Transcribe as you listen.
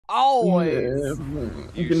Always.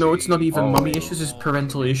 You know, it's not even mommy issues, it's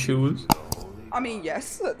parental issues. I mean,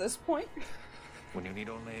 yes, at this point. When you need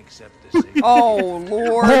only accept this. Oh,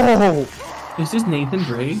 Lord. Oh! Is this Nathan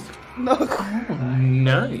Drake? No. Oh,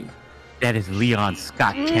 nice. That is Leon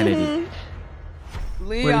Scott Kennedy.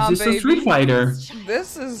 Leon, Wait, is this baby. a Street Fighter?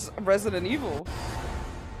 This is Resident Evil.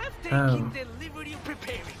 Oh.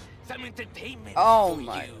 Oh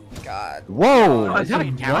my god. Whoa! I Is that a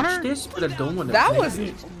can watch counter? this, but I don't want to. That play was...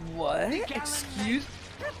 it. What? Excuse...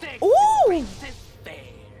 Ooh!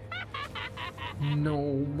 No,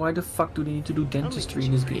 why the fuck do they need to do dentistry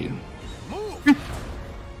in this game?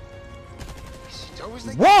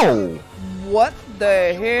 Whoa! What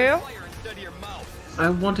the hell? I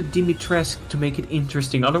wanted Dimitrescu to make it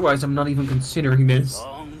interesting, otherwise I'm not even considering this.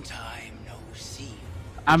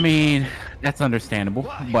 I mean, that's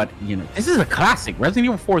understandable, but you know, this is a classic. Resident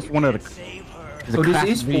Evil 4 is one of the. Is a Oh, this classic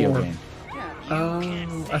is video 4. game.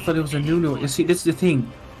 Oh, I thought it was a new one. You see, that's the thing.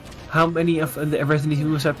 How many of the Resident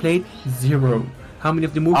Evils I played? 0. How many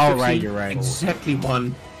of the movies Oh, I've right, seen? you're right. Exactly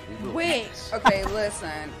 1. Wait. Okay,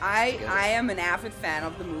 listen. I am an avid fan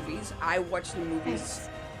of the movies. I watch the movies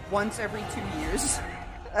once every 2 years.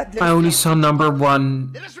 I only saw number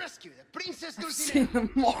 1. I've seen them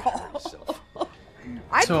all.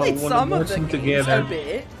 I So, played when some I'm of the watching games together- a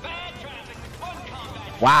bit.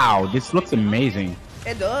 Wow, this looks amazing.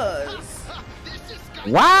 It does.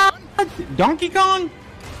 Wow, Donkey Kong.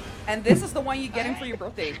 And this is the one you're getting for your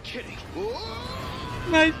birthday.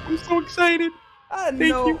 Nice, I'm so excited. Thank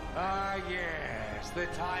you. Yes, the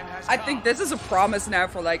time has I think this is a promise now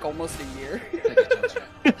for like almost a year.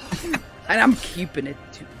 And I'm keeping it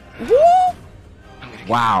too. Woo!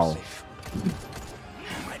 Wow.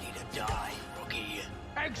 ready to die, rookie.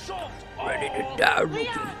 Exalt Ready to die, rookie.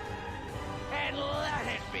 and let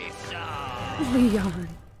it be so. Leon.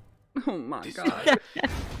 Oh my god.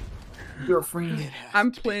 Girlfriend.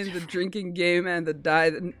 I'm playing the drinking game and the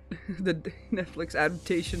Netflix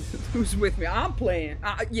adaptation. Who's with me? I'm playing.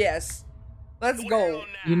 Yes. Let's go.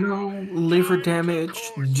 You know, liver damage.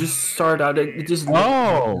 Just start out. It just.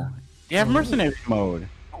 Oh, you have mercenary mode.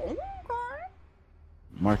 Okay.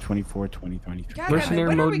 March 24, 2023. God, Mercenary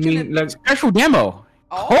when are mode we gonna- mean like. Special demo.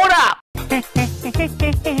 Oh. Hold up.